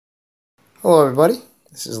Hello everybody,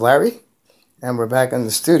 this is Larry and we're back in the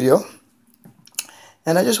studio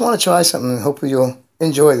and I just want to try something and hopefully you'll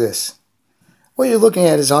enjoy this. What you're looking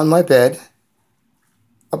at is on my bed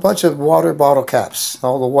a bunch of water bottle caps.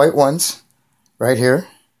 All the white ones right here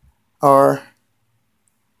are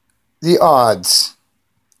the odds,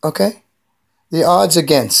 okay? The odds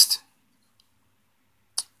against,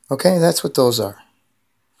 okay? That's what those are.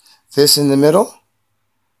 This in the middle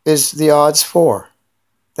is the odds for.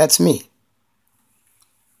 That's me.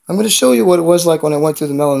 I'm going to show you what it was like when I went through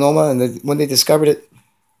the melanoma and when they discovered it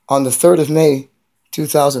on the 3rd of May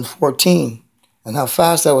 2014 and how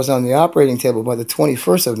fast I was on the operating table by the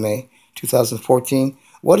 21st of May 2014,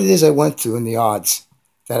 what it is I went through and the odds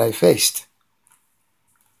that I faced.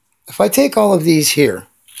 If I take all of these here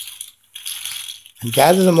and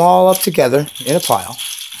gather them all up together in a pile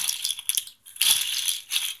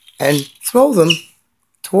and throw them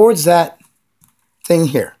towards that thing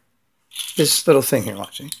here, this little thing here,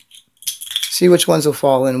 watching. See which ones will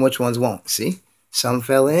fall in and which ones won't. See? Some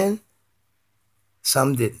fell in,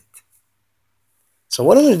 some didn't. So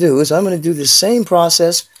what I'm going to do is I'm going to do the same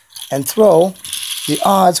process and throw the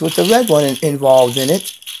odds with the red one involved in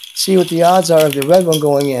it. See what the odds are of the red one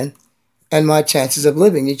going in and my chances of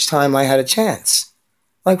living each time I had a chance.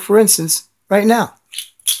 Like for instance, right now.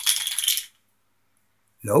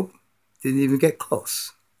 Nope, didn't even get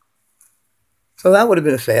close. So that would have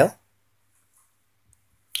been a fail.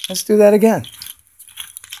 Let's do that again.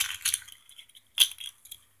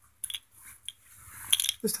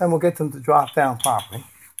 This time we'll get them to drop down properly.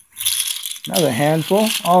 Another handful.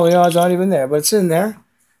 All the odds aren't even there, but it's in there.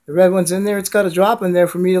 The red one's in there. It's got to drop in there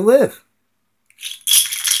for me to live.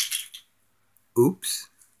 Oops.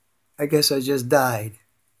 I guess I just died.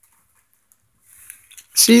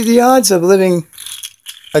 See, the odds of living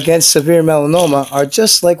against severe melanoma are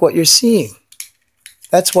just like what you're seeing.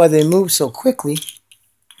 That's why they move so quickly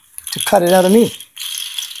to cut it out of me.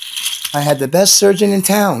 I had the best surgeon in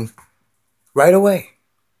town right away.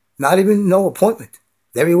 Not even no appointment.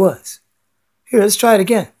 There he was. Here, let's try it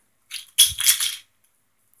again.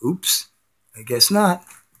 Oops. I guess not.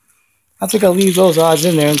 I think I'll leave those odds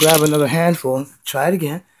in there and grab another handful and try it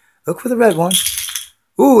again. Look for the red one.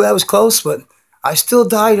 Ooh, that was close, but I still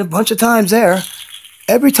died a bunch of times there.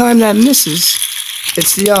 Every time that misses,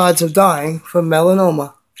 it's the odds of dying from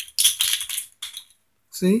melanoma.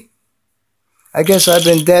 See? I guess I've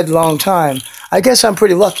been dead a long time. I guess I'm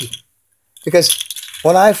pretty lucky. Because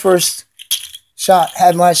when I first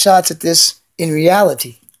had my shots at this in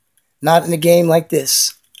reality, not in a game like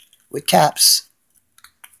this, with caps,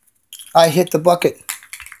 I hit the bucket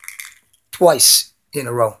twice in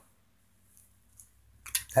a row.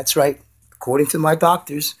 That's right. According to my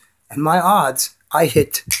doctors and my odds, I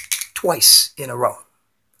hit twice in a row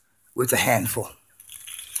with a handful.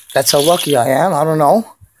 That's how lucky I am. I don't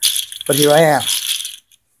know. But here I am.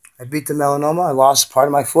 I beat the melanoma. I lost part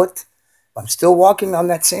of my foot. I'm still walking on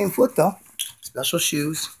that same foot, though. Special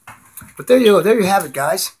shoes. But there you go. There you have it,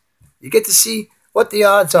 guys. You get to see what the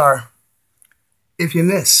odds are if you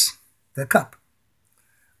miss the cup.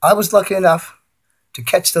 I was lucky enough to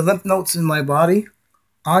catch the lymph nodes in my body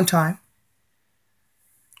on time.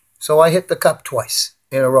 So I hit the cup twice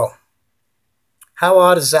in a row. How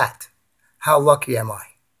odd is that? How lucky am I?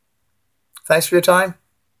 Thanks for your time.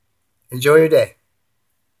 Enjoy your day.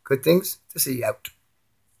 Good things to see you out.